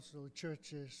Council of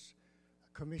Churches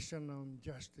Commission on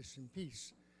Justice and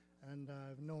Peace. And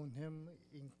I've known him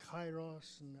in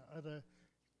Kairos and other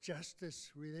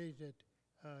justice-related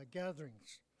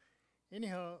gatherings.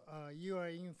 Anyhow, you are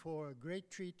in for a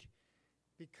great treat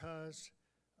because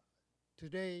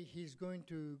today he's going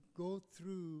to go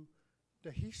through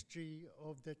the history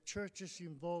of the church's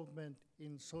involvement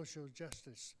in social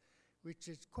justice, which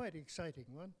is quite an exciting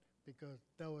one because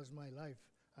that was my life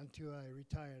until I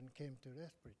retired and came to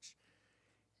Lethbridge.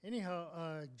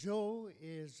 Anyhow, Joe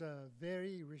is a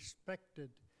very respected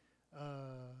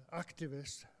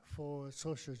activist for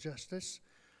social justice,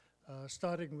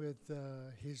 starting with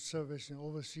his service in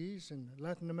overseas in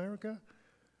Latin America,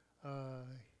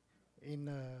 in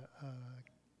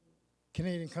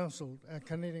Canadian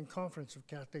Conference of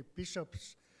Catholic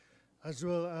Bishops, as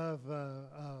well as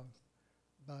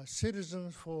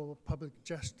Citizens for Public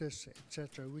Justice,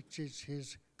 etc., which is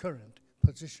his current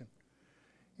position.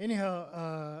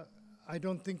 Anyhow, I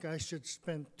don't think I should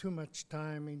spend too much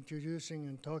time introducing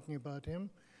and talking about him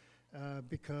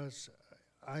because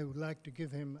I would like to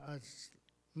give him as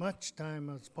much time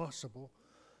as possible,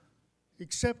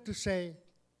 except to say,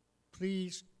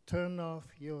 please turn off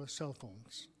your cell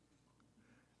phones.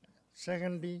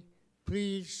 Secondly,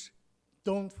 please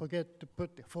don't forget to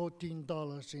put the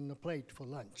 $14 in the plate for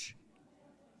lunch.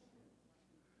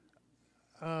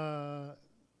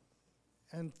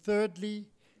 And thirdly,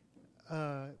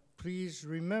 please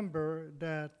remember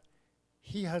that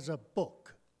he has a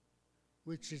book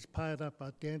which is piled up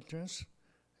at the entrance.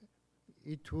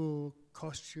 It will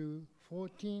cost you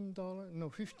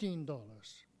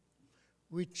 $15,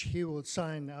 which he will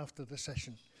sign after the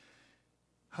session.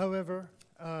 However,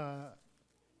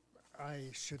 I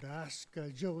should ask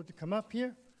Joe to come up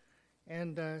here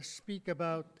and speak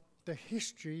about the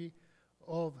history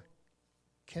of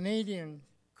Canadian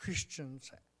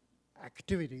Christians'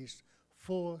 activities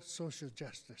for social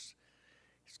justice.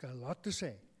 He's got a lot to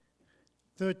say.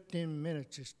 13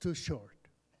 minutes is too short.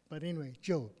 But anyway,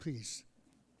 Joe, please.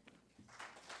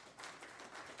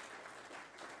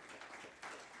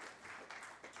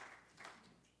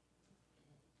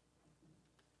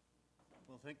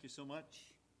 Well, thank you so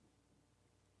much.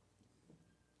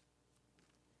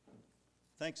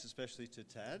 Thanks especially to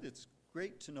Tad. It's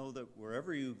great to know that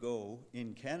wherever you go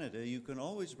in Canada, you can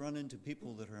always run into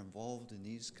people that are involved in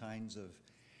these kinds of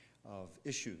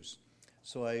issues.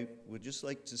 So I would just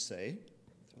like to say,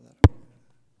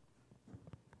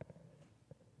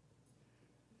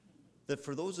 that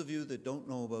for those of you that don't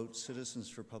know about Citizens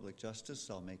for Public Justice,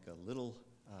 I'll make a little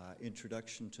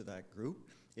introduction to that group.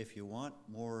 If you want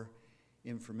more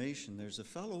information, there's a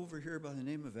fellow over here by the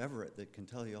name of Everett that can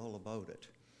tell you all about it.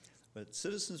 But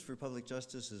Citizens for Public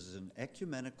Justice is an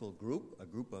ecumenical group, a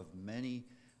group of many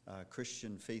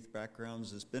Christian faith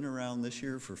backgrounds that's been around this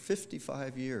year for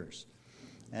 55 years.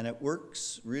 And it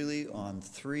works really on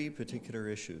three particular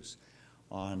issues: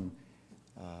 on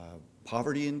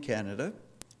poverty in Canada,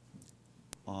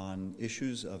 on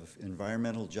issues of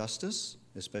environmental justice,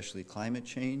 especially climate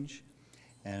change,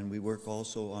 and we work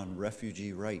also on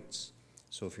refugee rights.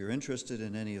 So if you're interested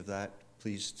in any of that,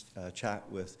 please chat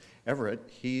with Everett.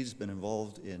 He's been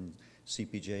involved in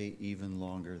CPJ even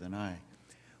longer than I.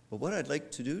 But what I'd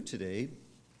like to do today,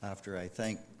 after I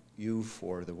thank you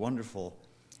for the wonderful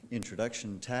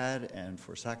introduction, Tad, and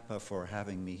for SACPA for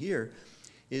having me here,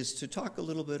 is to talk a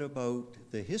little bit about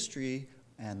the history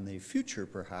and the future,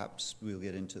 perhaps. We'll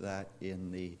get into that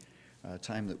in the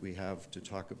time that we have to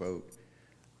talk about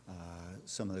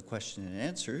some of the question and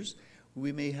answers.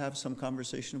 We may have some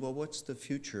conversation about what's the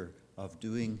future of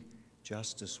doing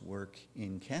justice work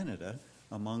in Canada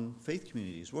among faith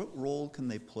communities. What role can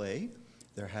they play?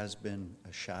 There has been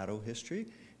a shadow history,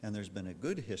 and there's been a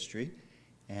good history,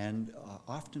 and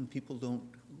often people don't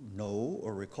know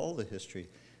or recall the history.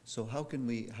 So how can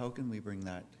we bring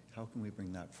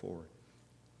that forward?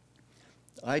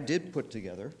 I did put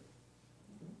together,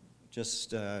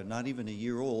 just not even a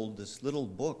year old, this little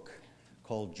book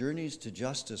called Journeys to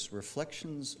Justice,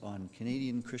 Reflections on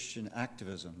Canadian Christian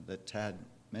Activism that Tad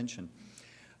mentioned.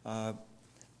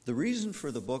 The reason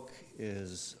for the book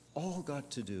is all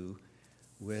got to do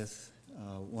with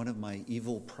one of my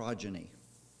evil progeny.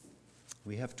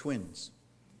 We have twins.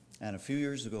 And a few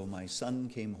years ago, my son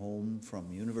came home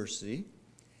from university,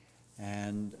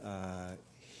 and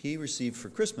he received for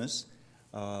Christmas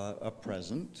a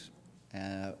present,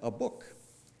 a book,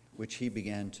 which he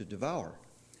began to devour.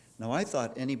 Now, I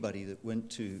thought anybody that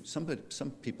went to, some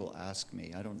people ask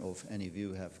me, I don't know if any of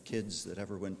you have kids that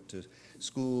ever went to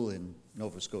school in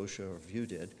Nova Scotia, or if you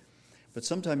did, but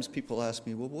sometimes people ask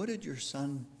me, well, what did your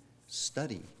son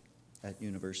study at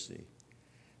university?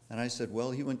 And I said,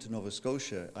 well, he went to Nova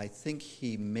Scotia. I think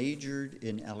he majored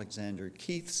in Alexander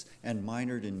Keith's and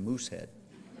minored in Moosehead.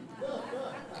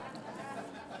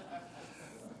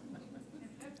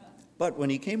 But when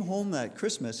he came home that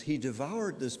Christmas, he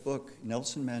devoured this book,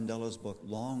 Nelson Mandela's book,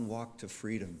 Long Walk to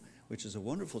Freedom, which is a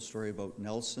wonderful story about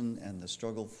Nelson and the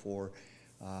struggle for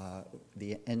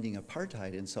the ending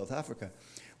apartheid in South Africa.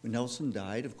 When Nelson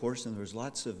died, of course, and there was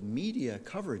lots of media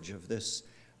coverage of this,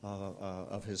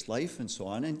 of his life and so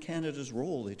on, and Canada's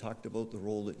role. They talked about the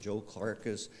role that Joe Clark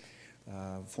as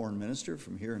foreign minister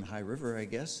from here in High River, I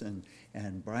guess,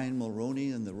 and Brian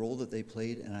Mulroney and the role that they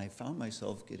played, and I found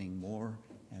myself getting more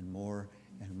and more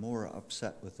and more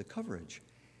upset with the coverage.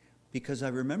 Because I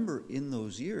remember in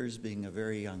those years being a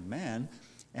very young man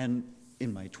and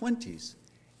in my 20s,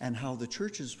 and how the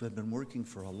churches had been working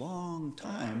for a long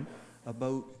time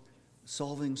about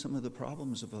solving some of the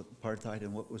problems of apartheid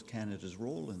and what was Canada's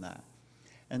role in that.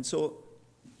 And so,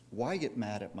 why get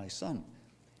mad at my son?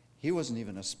 He wasn't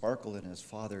even a sparkle in his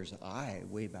father's eye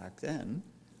way back then.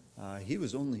 He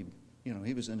was only,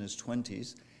 he was in his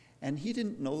 20s, and he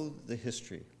didn't know the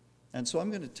history. And so I'm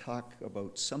going to talk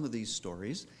about some of these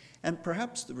stories, and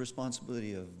perhaps the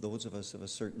responsibility of those of us of a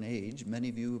certain age. Many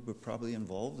of you were probably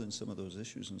involved in some of those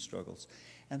issues and struggles.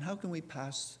 And how can we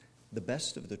pass the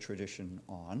best of the tradition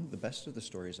on, the best of the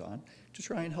stories on, to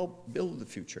try and help build the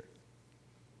future?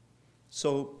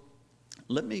 So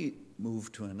let me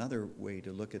move to another way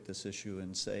to look at this issue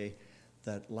and say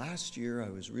that last year I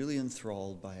was really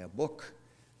enthralled by a book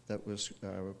that was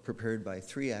prepared by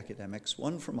 3 academics,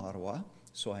 one from Ottawa,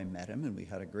 so I met him and we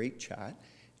had a great chat,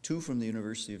 2 from the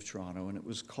University of Toronto, and it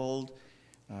was called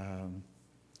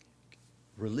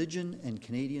Religion and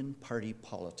Canadian Party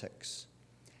Politics.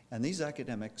 And these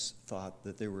academics thought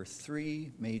that there were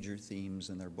 3 major themes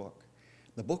in their book.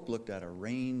 The book looked at a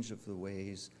range of the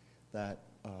ways that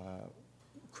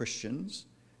Christians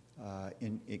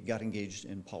got engaged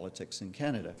in politics in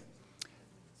Canada.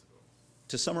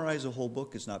 To summarize a whole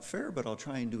book is not fair, but I'll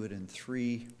try and do it in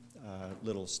 3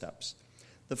 little steps.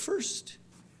 The first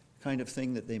kind of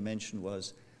thing that they mentioned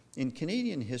was, in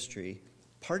Canadian history,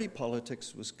 party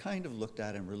politics was kind of looked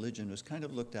at, and religion was kind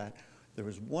of looked at. There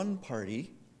was one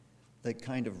party that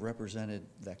kind of represented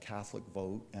the Catholic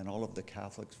vote, and all of the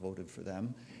Catholics voted for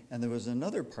them. And there was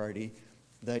another party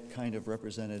that kind of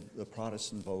represented the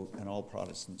Protestant vote, and all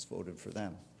Protestants voted for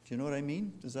them. Do you know what I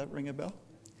mean? Does that ring a bell?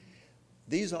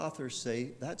 These authors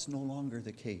say that's no longer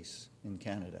the case in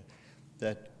Canada,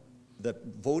 that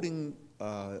voting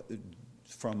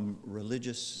from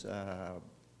religious,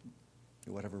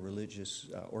 whatever religious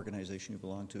organization you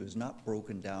belong to, is not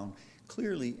broken down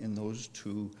clearly in those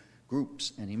 2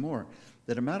 groups anymore.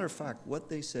 That a matter of fact, what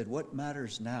they said, what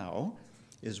matters now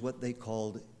is what they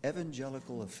called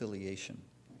evangelical affiliation.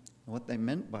 And what they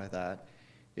meant by that,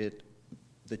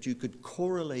 that you could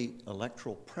correlate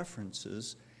electoral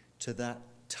preferences to that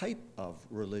type of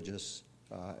religious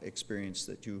experience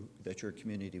that your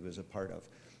community was a part of.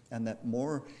 And that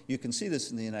more, you can see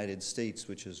this in the United States,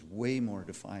 which is way more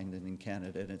defined than in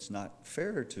Canada, and it's not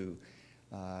fair to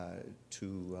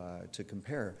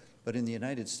compare. But in the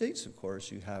United States, of course,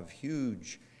 you have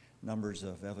huge numbers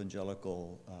of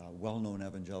evangelical, well-known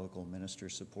evangelical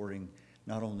ministers supporting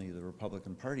not only the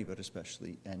Republican Party, but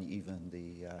especially and even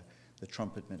the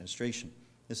Trump administration.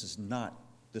 This is not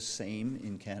the same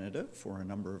in Canada for a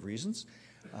number of reasons,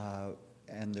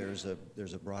 and there's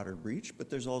a broader breach. But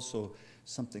there's also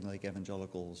something like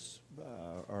evangelicals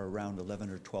are around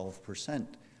 11 or 12%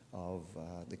 of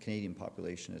the Canadian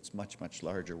population. It's much, much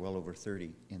larger, well over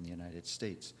 30 in the United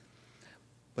States.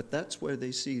 But that's where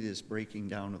they see this breaking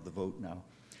down of the vote now.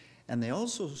 And they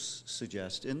also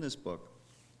suggest in this book,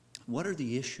 what are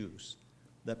the issues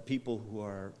that people who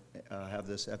have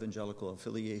this evangelical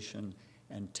affiliation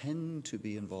and tend to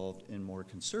be involved in more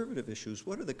conservative issues,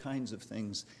 what are the kinds of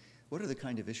things, what are the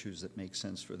kind of issues that make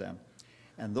sense for them?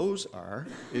 And those are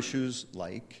issues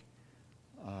like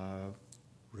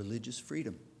religious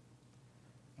freedom,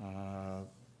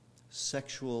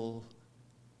 sexual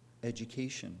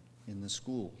education in the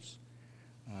schools,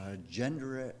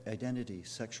 gender identity,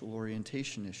 sexual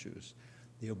orientation issues,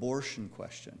 the abortion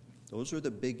question. Those are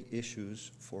the big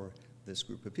issues for this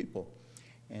group of people.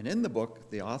 And in the book,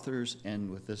 the authors end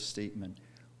with this statement: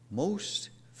 most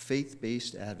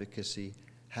faith-based advocacy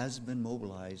has been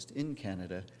mobilized in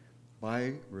Canada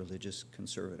by religious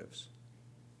conservatives.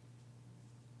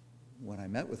 When I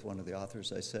met with one of the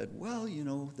authors, I said, well, you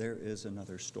know, there is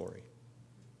another story.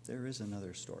 There is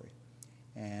another story.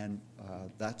 And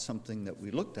that's something that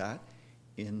we looked at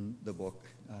in the book,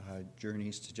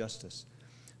 Journeys to Justice.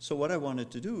 So what I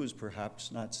wanted to do is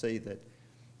perhaps not say that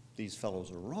these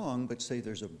fellows are wrong, but say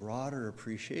there's a broader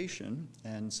appreciation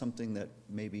and something that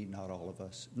maybe not all of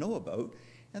us know about.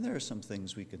 And there are some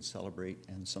things we can celebrate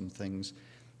and some things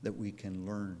that we can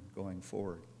learn going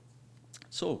forward.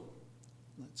 So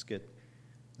let's get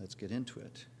into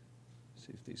it.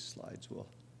 See if these slides will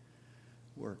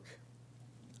work.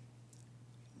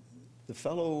 The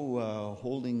fellow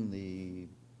holding the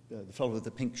fellow with the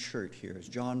pink shirt here is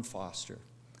John Foster.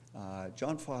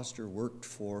 John Foster worked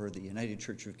for the United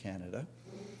Church of Canada,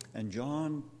 and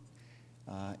John,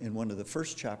 in one of the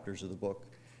first chapters of the book,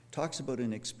 talks about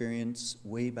an experience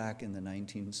way back in the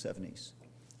 1970s.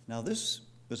 Now, this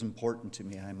was important to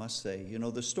me, I must say. You know,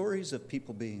 the stories of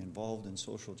people being involved in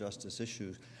social justice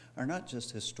issues are not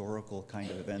just historical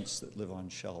kind of events that live on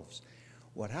shelves.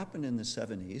 What happened in the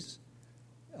 70s,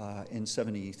 in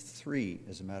 73,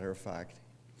 as a matter of fact,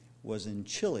 was in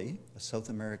Chile, a South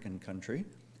American country.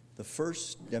 The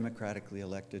first democratically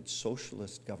elected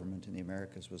socialist government in the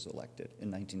Americas was elected in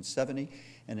 1970.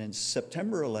 And in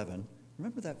September 11,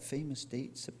 remember that famous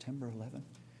date, September 11?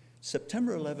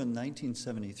 September 11,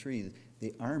 1973,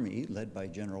 the army, led by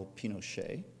General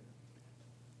Pinochet,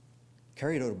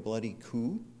 carried out a bloody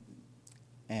coup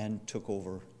and took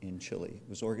over in Chile. It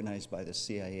was organized by the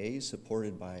CIA,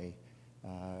 supported by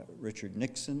Richard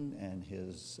Nixon and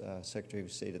his Secretary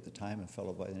of State at the time, a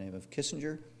fellow by the name of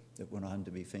Kissinger, that went on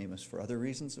to be famous for other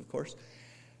reasons, of course.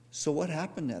 So what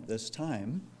happened at this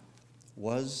time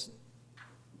was,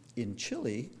 in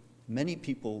Chile, many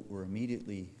people were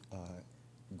immediately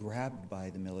grabbed by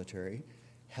the military,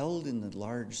 held in the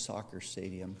large soccer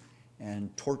stadium,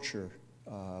 and torture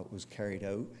was carried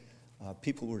out.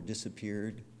 People were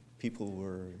disappeared. People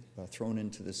were thrown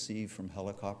into the sea from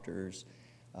helicopters.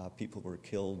 People were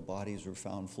killed. Bodies were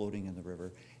found floating in the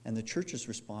river. And the churches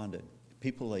responded.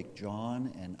 People like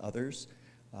John and others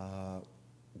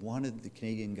wanted the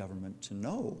Canadian government to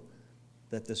know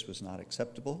that this was not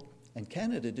acceptable. And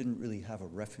Canada didn't really have a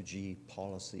refugee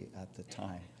policy at the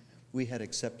time. We had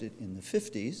accepted in the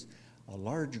 50s a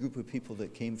large group of people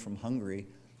that came from Hungary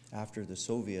after the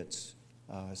Soviets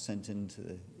sent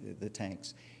into the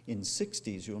tanks. In the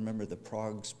 60s, you'll remember the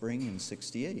Prague Spring in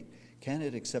 68.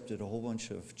 Canada accepted a whole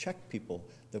bunch of Czech people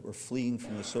that were fleeing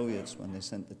from the Soviets when they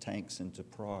sent the tanks into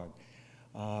Prague.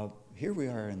 Here we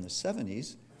are in the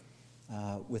 70s.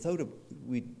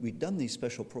 We'd done these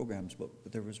special programs, but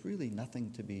there was really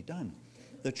nothing to be done.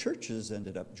 The churches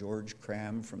ended up, George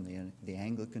Cram from the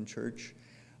Anglican Church,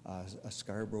 a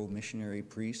Scarborough missionary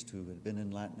priest who had been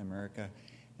in Latin America,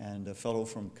 and a fellow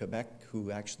from Quebec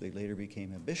who actually later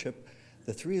became a bishop.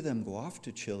 The three of them go off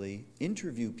to Chile,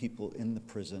 interview people in the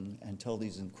prison, and tell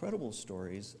these incredible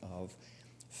stories of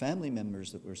family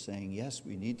members that were saying, yes,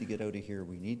 we need to get out of here,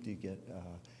 we need to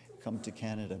come to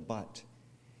Canada, but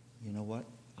you know what?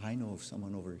 I know of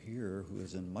someone over here who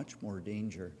is in much more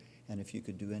danger, and if you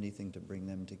could do anything to bring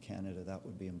them to Canada, that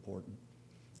would be important.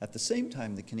 At the same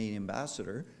time, the Canadian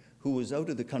ambassador, who was out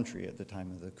of the country at the time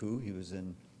of the coup, he was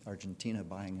in Argentina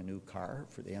buying a new car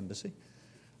for the embassy,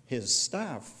 his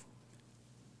staff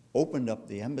opened up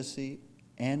the embassy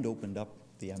and opened up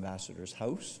the ambassador's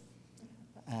house,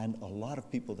 and a lot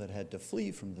of people that had to flee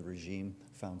from the regime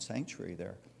found sanctuary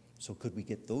there. So could we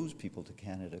get those people to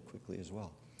Canada quickly as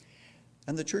well?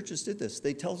 And the churches did this.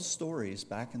 They tell stories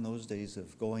back in those days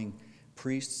of going,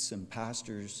 priests and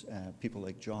pastors, people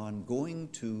like John, going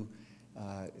to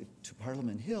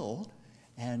Parliament Hill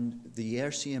and the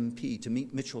RCMP to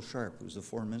meet Mitchell Sharp, who was the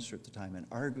foreign minister at the time, and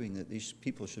arguing that these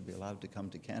people should be allowed to come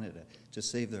to Canada to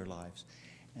save their lives.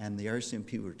 And the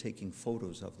RCMP were taking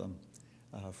photos of them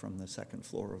from the second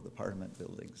floor of the Parliament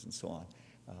buildings and so on.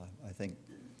 I think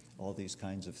all these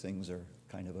kinds of things are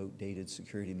kind of outdated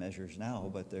security measures now,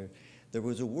 but there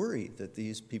was a worry that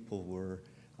these people were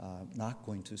not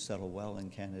going to settle well in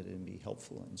Canada and be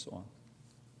helpful and so on.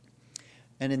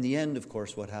 And in the end, of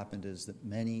course, what happened is that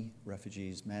many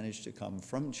refugees managed to come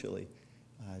from Chile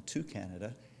to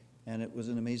Canada, and it was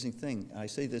an amazing thing. I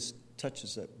say this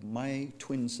touches that my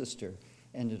twin sister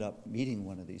ended up meeting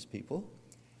one of these people,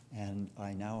 and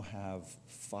I now have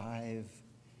 5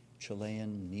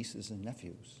 Chilean nieces and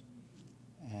nephews.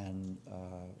 And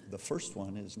the first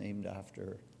one is named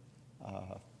after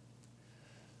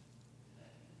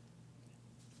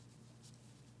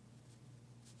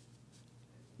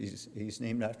he's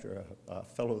named after a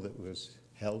fellow that was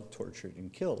held, tortured,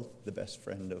 and killed, the best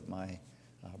friend of my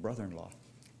brother-in-law.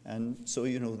 And so,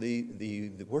 you know,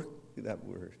 the work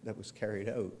that was carried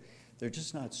out, they're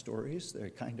just not stories. They're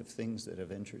kind of things that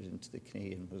have entered into the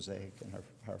Canadian mosaic and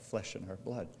our flesh and our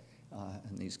blood,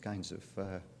 and these kinds of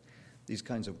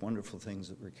wonderful things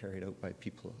that were carried out by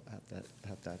people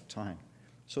at that time.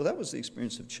 So that was the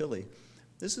experience of Chile.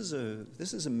 This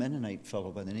is a Mennonite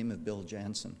fellow by the name of Bill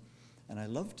Jansen. And I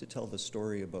love to tell the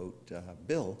story about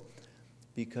Bill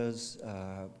because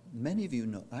many of you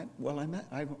know,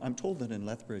 I'm told that in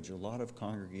Lethbridge a lot of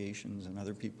congregations and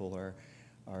other people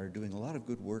are doing a lot of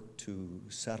good work to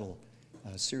settle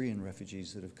Syrian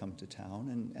refugees that have come to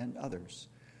town and others.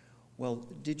 Well,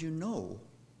 did you know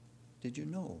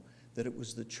that it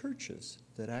was the churches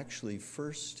that actually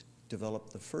first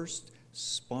developed the first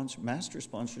master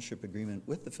sponsorship agreement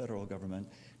with the federal government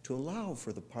to allow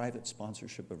for the private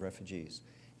sponsorship of refugees?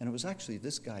 And it was actually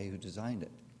this guy who designed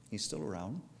it. He's still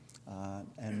around.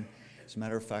 And as a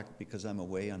matter of fact, because I'm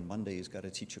away on Monday, he's got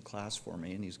to teach a class for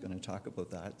me, and he's going to talk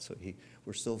about that. So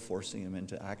we're still forcing him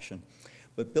into action.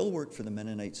 But Bill worked for the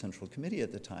Mennonite Central Committee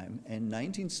at the time. In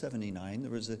 1979,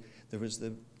 there was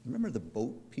the remember the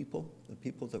boat people, the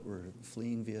people that were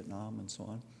fleeing Vietnam and so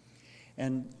on.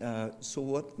 And so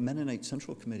what Mennonite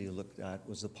Central Committee looked at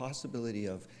was the possibility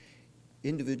of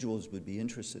individuals would be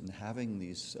interested in having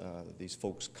these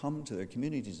folks come to their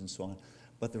communities and so on.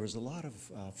 But there was a lot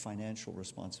of financial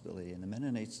responsibility, and the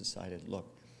Mennonites decided,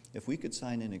 look, if we could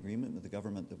sign an agreement with the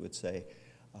government that would say,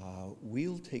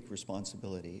 we'll take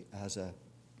responsibility as a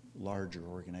larger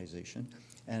organization,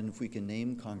 and if we can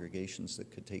name congregations that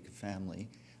could take a family,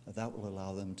 that will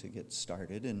allow them to get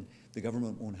started, and the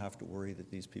government won't have to worry that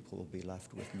these people will be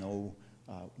left with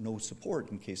no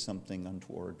support in case something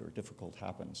untoward or difficult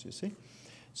happens, you see?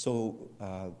 So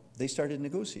they started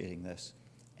negotiating this.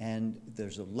 And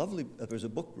there's a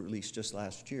book released just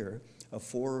last year of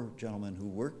 4 gentlemen who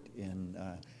worked in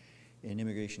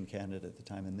Immigration Canada at the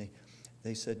time, and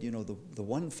they said, you know, the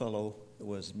one fellow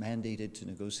was mandated to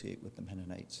negotiate with the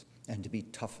Mennonites and to be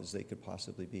tough as they could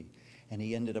possibly be. And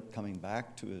he ended up coming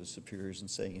back to his superiors and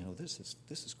saying, you know, this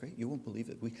is great. You won't believe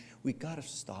it. We got to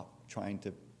stop trying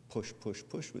to push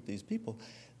with these people.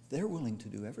 They're willing to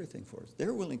do everything for us.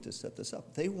 They're willing to set this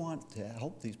up. They want to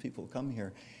help these people come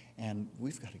here. And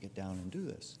we've got to get down and do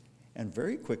this. And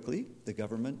very quickly, the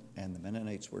government and the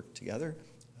Mennonites worked together.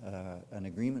 An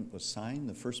agreement was signed.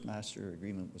 The first master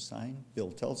agreement was signed.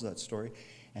 Bill tells that story.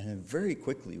 And then very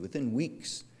quickly, within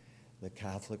weeks, the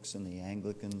Catholics and the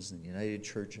Anglicans and the United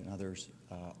Church and others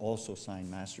also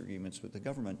signed master agreements with the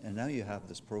government. And now you have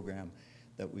this program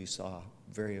that we saw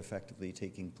very effectively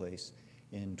taking place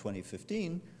in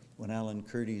 2015 when Alan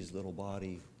Kurdi's little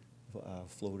body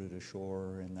floated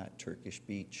ashore in that Turkish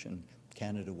beach, and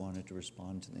Canada wanted to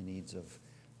respond to the needs of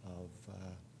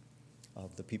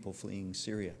the people fleeing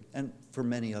Syria, and for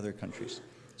many other countries.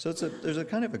 So there's a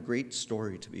kind of a great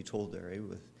story to be told there,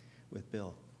 with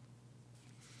Bill.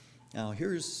 Now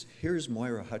here's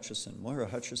Moira Hutchison. Moira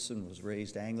Hutchison was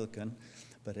raised Anglican,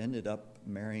 but ended up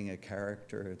marrying a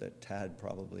character that Tad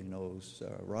probably knows,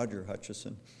 Roger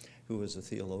Hutchison, who was a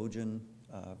theologian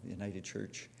of United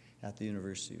Church at the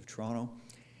University of Toronto.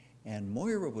 And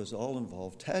Moira was all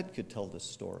involved. Tad could tell this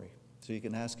story, so you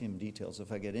can ask him details.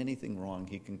 If I get anything wrong,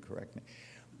 he can correct me.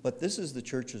 But this is the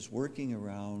churches working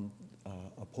around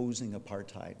opposing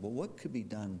apartheid. Well, what could be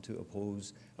done to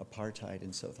oppose apartheid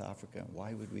in South Africa?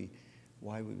 Why would we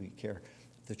care?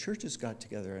 The churches got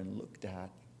together and looked at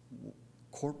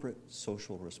corporate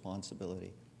social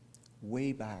responsibility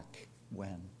way back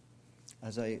when.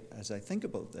 As I think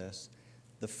about this,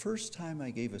 the first time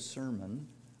I gave a sermon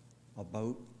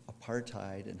about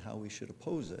apartheid and how we should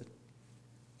oppose it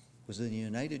was in the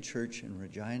United Church in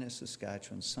Regina,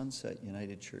 Saskatchewan, Sunset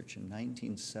United Church in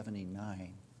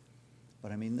 1979.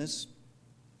 But I mean, this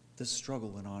struggle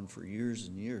went on for years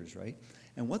and years, right?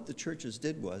 And what the churches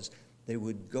did was they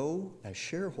would go as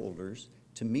shareholders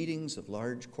to meetings of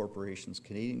large corporations,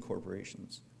 Canadian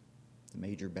corporations, the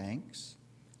major banks,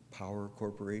 Power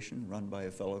Corporation, run by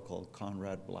a fellow called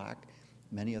Conrad Black,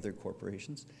 many other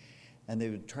corporations, and they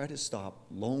would try to stop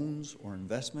loans or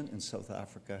investment in South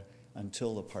Africa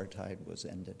until apartheid was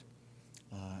ended.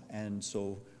 And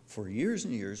so for years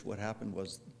and years, what happened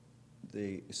was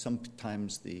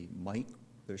sometimes the mic,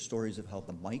 there's stories of how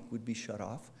the mic would be shut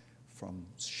off from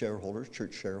shareholders,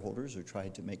 church shareholders who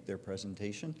tried to make their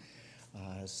presentation.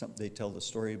 They tell the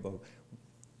story about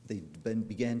they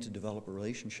began to develop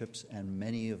relationships, and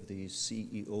many of these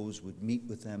CEOs would meet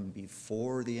with them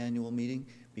before the annual meeting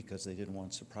because they didn't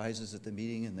want surprises at the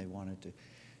meeting and they wanted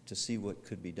to see what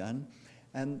could be done.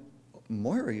 And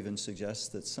Moira even suggests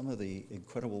that some of the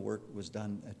incredible work was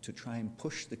done to try and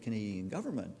push the Canadian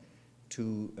government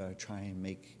to try and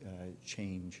make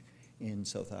change in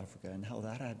South Africa, and how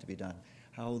that had to be done.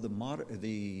 How the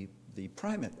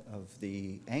primate of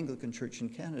the Anglican Church in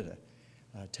Canada,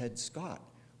 Ted Scott,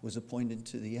 was appointed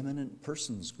to the Eminent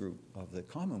Persons Group of the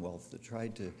Commonwealth that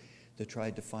tried to that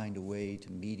tried to find a way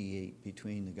to mediate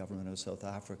between the government of South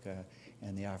Africa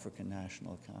and the African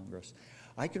National Congress.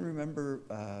 I can remember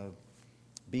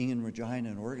being in Regina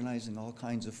and organizing all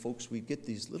kinds of folks. We'd get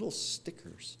these little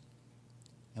stickers,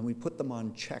 and we put them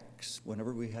on checks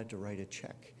whenever we had to write a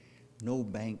check. No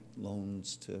bank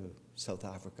loans to South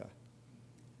Africa.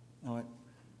 Now,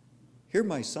 here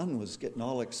my son was getting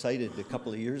all excited a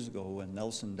couple of years ago when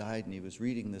Nelson died, and he was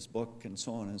reading this book and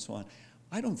so on and so on.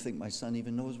 I don't think my son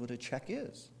even knows what a check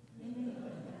is.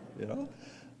 You know?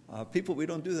 People, we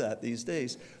don't do that these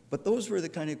days. But those were the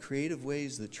kind of creative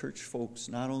ways the church folks,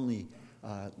 not only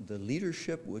the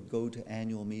leadership would go to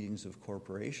annual meetings of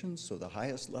corporations, so the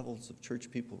highest levels of church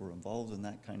people were involved in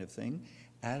that kind of thing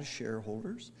as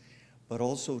shareholders, but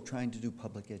also trying to do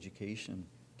public education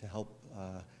to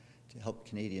help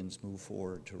Canadians move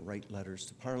forward, to write letters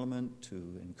to Parliament,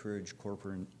 to encourage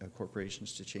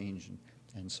corporations to change,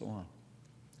 and so on.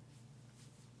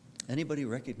 Anybody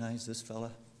recognize this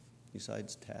fella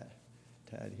besides Tad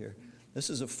here? This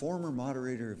is a former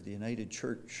moderator of the United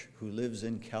Church who lives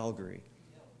in Calgary.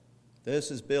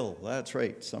 This is Bill. That's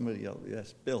right. Somebody else.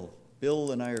 Yes, Bill.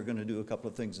 Bill and I are going to do a couple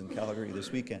of things in Calgary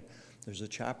this weekend. There's a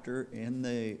chapter in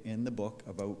the book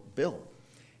about Bill.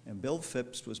 And Bill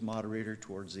Phipps was moderator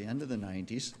towards the end of the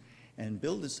 90s. And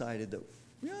Bill decided that,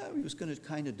 he was going to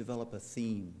kind of develop a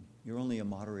theme. You're only a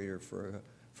moderator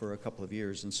for a couple of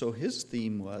years. And so his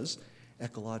theme was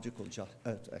ecological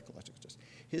justice.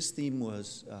 His theme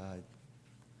was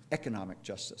economic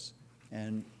justice.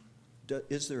 And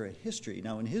is there a history?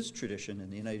 Now, in his tradition, in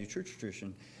the United Church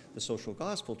tradition, the social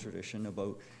gospel tradition,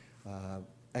 about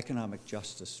economic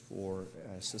justice for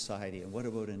society, and what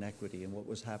about inequity, and what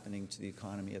was happening to the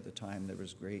economy at the time? There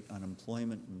was great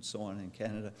unemployment and so on in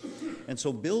Canada. And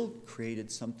so Bill created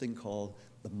something called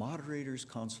the Moderator's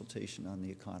Consultation on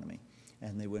the Economy.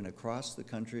 And they went across the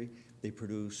country. They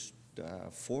produced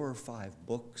 4 or 5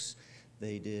 books.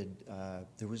 They did,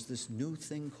 there was this new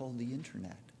thing called the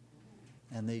internet.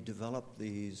 And they developed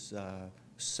these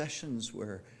sessions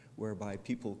whereby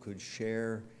people could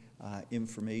share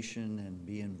information and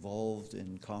be involved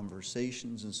in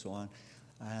conversations and so on.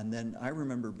 And then I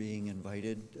remember being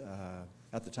invited,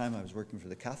 at the time I was working for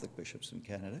the Catholic bishops in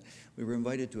Canada, we were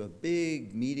invited to a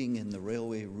big meeting in the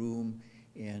Railway Room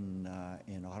in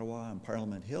Ottawa on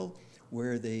Parliament Hill,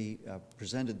 where they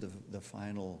presented the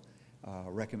final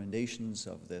recommendations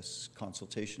of this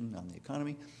consultation on the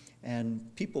economy.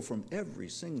 And people from every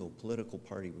single political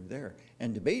party were there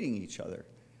and debating each other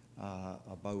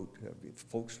about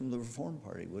folks from the Reform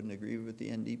Party wouldn't agree with the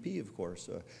NDP, of course.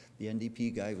 The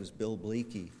NDP guy was Bill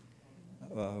Blakey,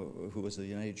 who was a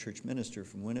United Church minister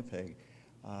from Winnipeg.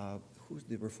 Who's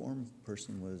the Reform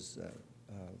person was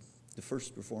the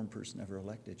first Reform person ever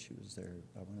elected. She was there,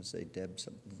 I want to say Deb,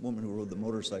 some woman who rode the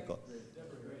motorcycle.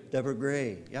 Deborah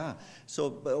Gray, yeah.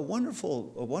 So a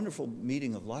wonderful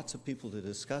meeting of lots of people to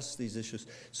discuss these issues.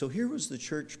 So here was the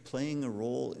church playing a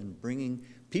role in bringing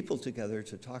people together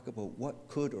to talk about what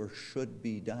could or should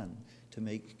be done to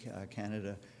make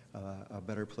Canada a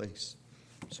better place.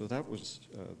 So that was,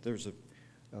 there's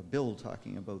a bill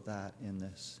talking about that in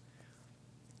this.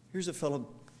 Here's a fellow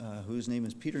whose name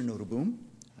is Peter Noteboom,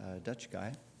 a Dutch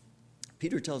guy.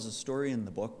 Peter tells a story in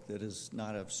the book that is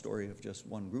not a story of just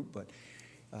one group, but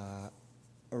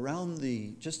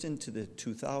just into the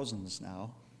 2000s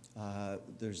now,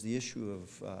 there's the issue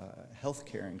of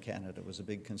healthcare in Canada was a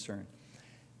big concern.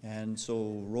 And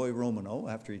so Roy Romano,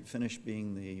 after he'd finished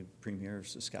being the Premier of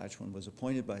Saskatchewan, was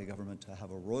appointed by the government to have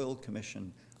a royal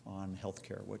commission on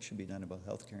healthcare, what should be done about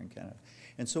healthcare in Canada.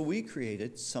 And so we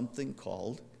created something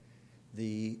called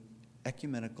the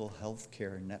Ecumenical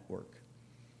Healthcare Network.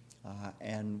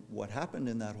 And what happened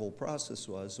in that whole process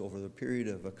was, over the period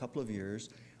of a couple of years,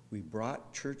 we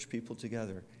brought church people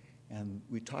together, and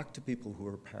we talked to people who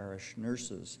were parish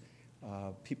nurses,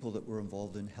 people that were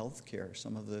involved in healthcare.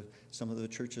 Some of the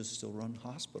churches still run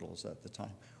hospitals at the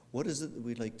time. What is it that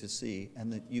we'd like to see?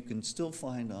 And that you can still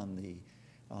find on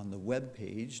the web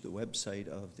page, the website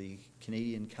of the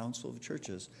Canadian Council of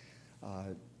Churches,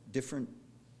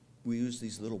 we use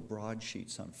these little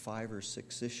broadsheets on 5 or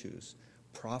 6 issues: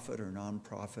 profit or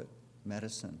non-profit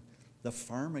medicine, the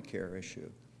pharmacare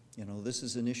issue. You know, this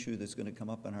is an issue that's going to come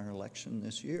up in our election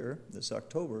this year, this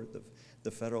October, the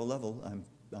federal level.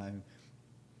 It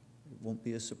won't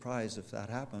be a surprise if that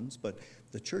happens, but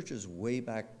the churches way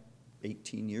back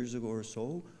 18 years ago or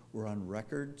so were on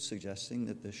record suggesting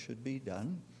that this should be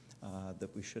done, that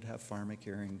we should have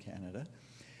pharmacare in Canada.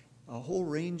 A whole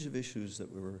range of issues that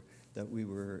we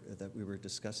were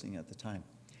discussing at the time.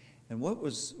 And what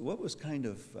was kind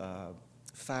of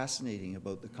fascinating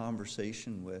about the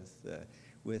conversation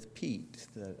with Pete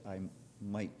that I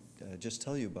might just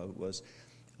tell you about was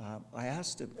I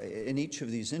asked in each of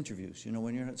these interviews, you know,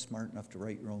 when you're not smart enough to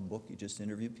write your own book, you just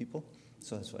interview people.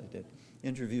 So that's what I did.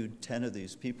 Interviewed 10 of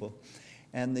these people.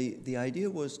 And the idea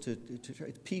was to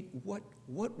try, Pete, what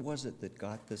was it that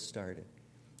got this started?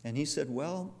 And he said,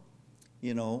 well,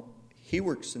 you know, he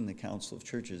works in the Council of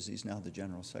Churches. He's now the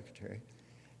General Secretary.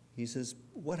 He says,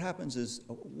 what happens is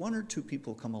one or two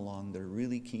people come along that are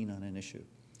really keen on an issue.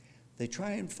 They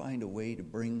try and find a way to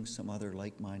bring some other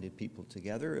like-minded people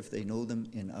together if they know them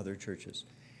in other churches.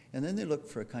 And then they look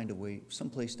for a kind of way, some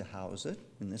place to house it.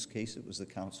 In this case, it was the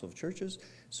Council of Churches,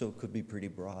 so it could be pretty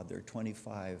broad. There are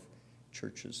 25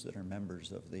 churches that are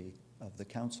members of the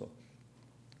council.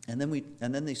 And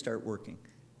then they start working.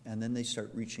 And then they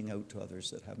start reaching out to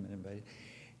others that haven't been invited.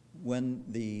 When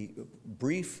the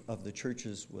brief of the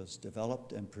churches was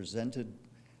developed and presented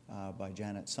by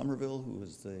Janet Somerville, who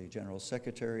was the General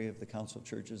Secretary of the Council of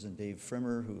Churches, and Dave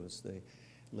Frimmer, who was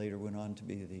later went on to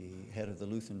be the head of the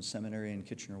Lutheran Seminary in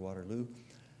Kitchener-Waterloo,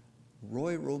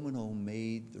 Roy Romano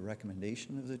made the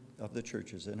recommendation of the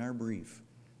churches in our brief,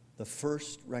 the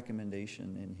first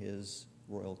recommendation in his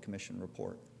Royal Commission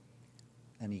report.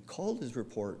 And he called his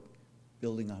report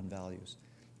Building on Values.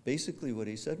 Basically what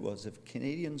he said was, if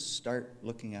Canadians start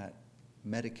looking at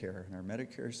Medicare and our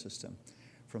Medicare system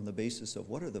from the basis of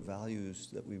what are the values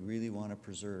that we really want to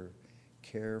preserve,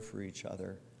 care for each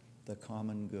other, the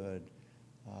common good,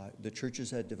 the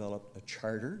churches had developed a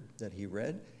charter that he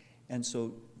read, and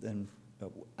so then,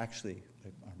 actually,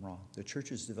 I'm wrong, the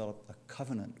churches developed a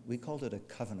covenant. We called it a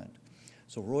covenant.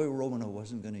 So Roy Romano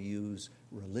wasn't going to use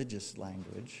religious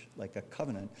language like a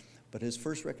covenant, but his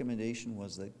first recommendation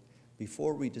was that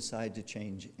before we decide to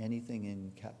change anything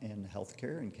in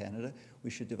healthcare in Canada, we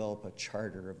should develop a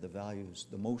charter of the values,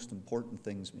 the most important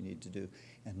things we need to do,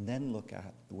 and then look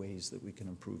at the ways that we can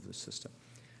improve the system.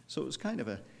 So it was kind of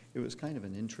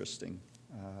an interesting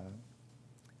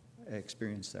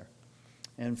experience there.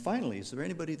 And finally, is there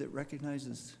anybody that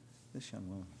recognizes this young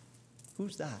woman?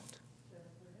 Who's that?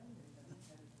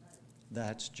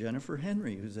 That's Jennifer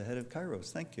Henry, who's the head of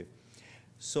Kairos. Thank you.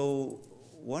 So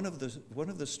one of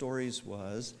the stories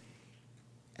was,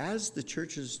 as the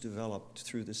churches developed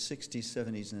through the 60s,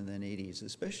 70s, and then 80s,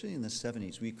 especially in the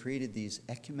 70s, we created these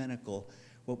ecumenical,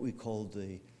 what we called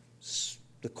the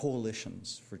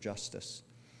coalitions for justice.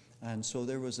 And so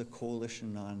there was a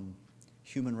coalition on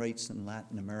human rights in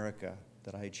Latin America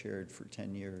that I chaired for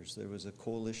 10 years. There was a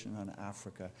coalition on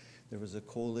Africa. There was a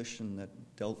coalition that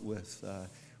dealt with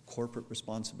corporate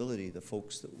responsibility, the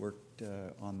folks that worked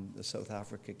on the South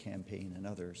Africa campaign and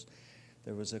others.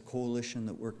 There was a coalition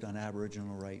that worked on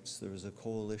Aboriginal rights. There was a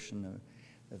coalition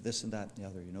of this and that and the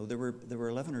other. You know, there were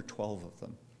 11 or 12 of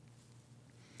them.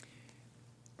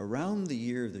 Around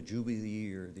the Jubilee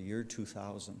year, the year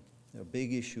 2000, a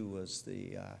big issue was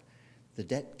the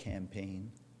debt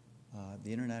campaign,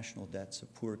 the international debts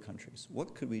of poor countries.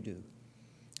 What could we do?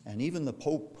 And even the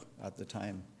Pope at the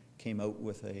time came out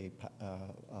with an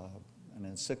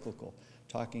encyclical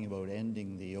talking about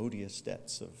ending the odious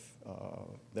debts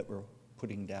that were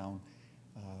putting down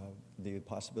the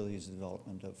possibilities of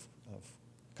development of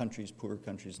countries, poor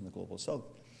countries in the global south.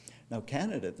 Now,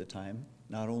 Canada at the time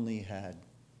not only had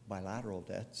bilateral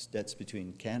debts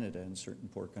between Canada and certain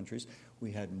poor countries,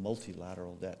 we had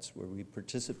multilateral debts where we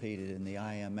participated in the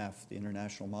IMF, the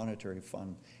International Monetary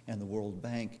Fund, and the World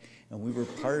Bank, and we were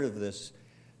part of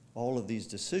all of these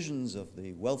decisions of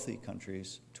the wealthy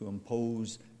countries to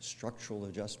impose structural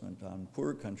adjustment on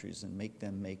poor countries and make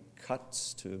them make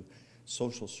cuts to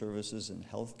social services and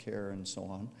health care and so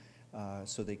on,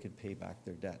 so they could pay back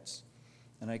their debts.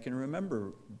 And I can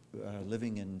remember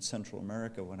living in Central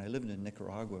America, when I lived in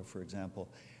Nicaragua, for example,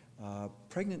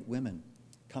 pregnant women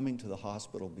coming to the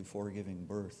hospital before giving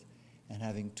birth and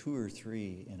having 2 or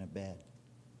 3 in a bed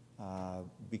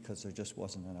because there just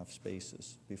wasn't enough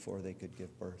spaces before they could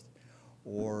give birth.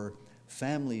 Or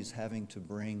families having to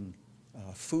bring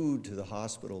food to the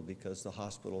hospital because the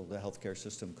healthcare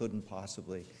system couldn't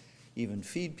possibly even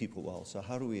feed people well. So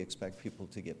how do we expect people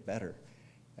to get better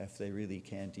if they really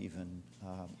can't even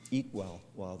eat well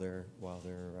while they're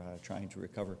trying to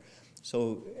recover?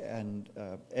 So, and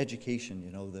education,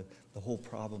 you know, the whole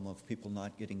problem of people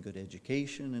not getting good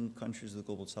education in countries of the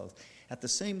global south. At the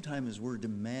same time as we're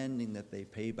demanding that they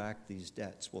pay back these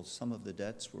debts, well, some of the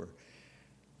debts were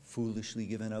foolishly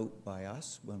given out by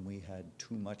us when we had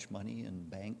too much money in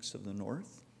banks of the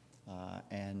north,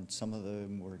 and some of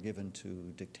them were given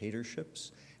to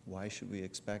dictatorships. Why should we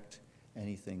expect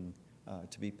anything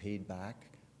to be paid back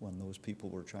when those people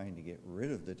were trying to get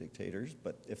rid of the dictators,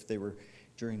 but if they were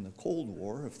during the Cold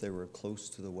War, if they were close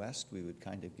to the West, we would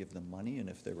kind of give them money, and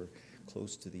if they were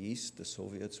close to the East, the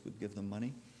Soviets would give them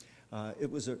money. It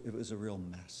was a real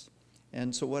mess.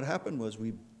 And so what happened was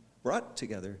we brought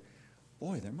together,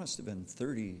 boy, there must have been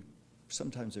 30,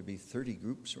 sometimes there'd be 30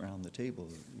 groups around the table,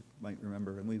 you might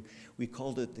remember, and we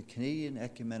called it the Canadian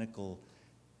Ecumenical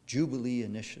Jubilee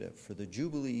Initiative for the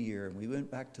Jubilee year. And we went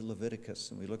back to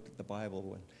Leviticus and we looked at the Bible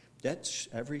when debts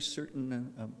every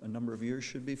certain a number of years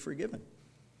should be forgiven.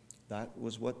 That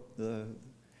was what the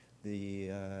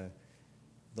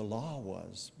law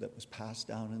was that was passed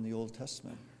down in the Old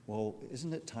Testament. Well,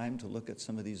 isn't it time to look at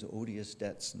some of these odious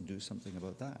debts and do something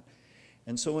about that?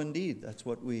 And so indeed, that's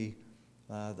what we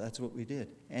did.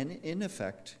 And in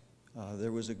effect,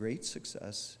 there was a great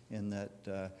success in that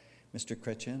Mr.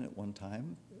 Chrétien at one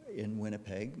time in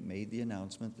Winnipeg made the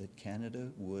announcement that Canada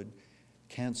would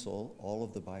cancel all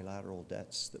of the bilateral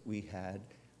debts that we had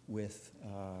with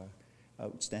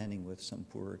outstanding with some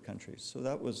poorer countries. So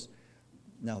that was,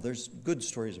 now there's good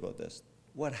stories about this.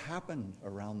 What happened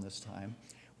around this time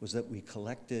was that we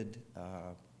collected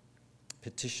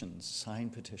petitions,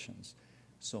 signed petitions.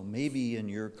 So maybe in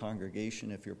your congregation,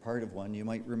 if you're part of one, you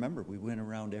might remember we went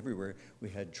around everywhere. We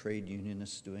had trade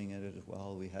unionists doing it as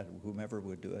well. We had whomever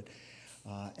would do it.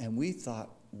 And we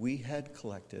thought we had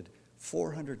collected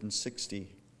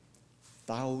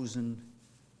 460,000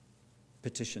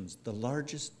 petitions, the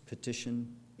largest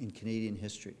petition in Canadian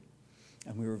history.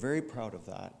 And we were very proud of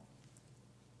that.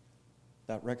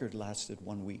 That record lasted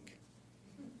 1 week.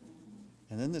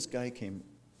 And then this guy came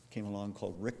along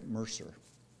called Rick Mercer.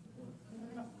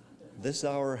 This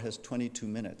hour has 22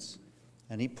 minutes.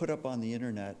 And he put up on the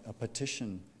internet a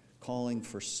petition calling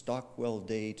for Stockwell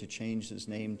Day to change his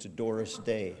name to Doris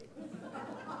Day.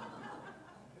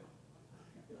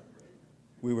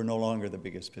 We were no longer the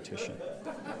biggest petition.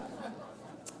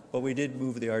 But we did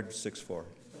move the Arctics forward.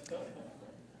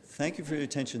 Thank you for your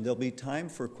attention. There'll be time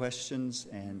for questions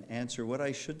and answer. What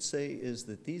I should say is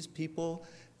that these people,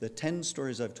 the 10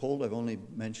 stories I've told, I've only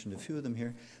mentioned a few of them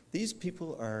here, these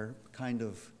people are kind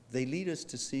of, they lead us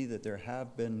to see that there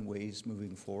have been ways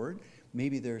moving forward.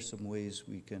 Maybe there are some ways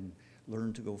we can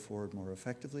learn to go forward more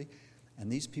effectively.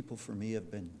 And these people, for me,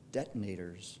 have been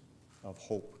detonators of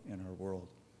hope in our world.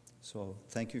 So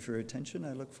thank you for your attention.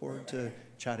 I look forward to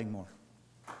chatting more.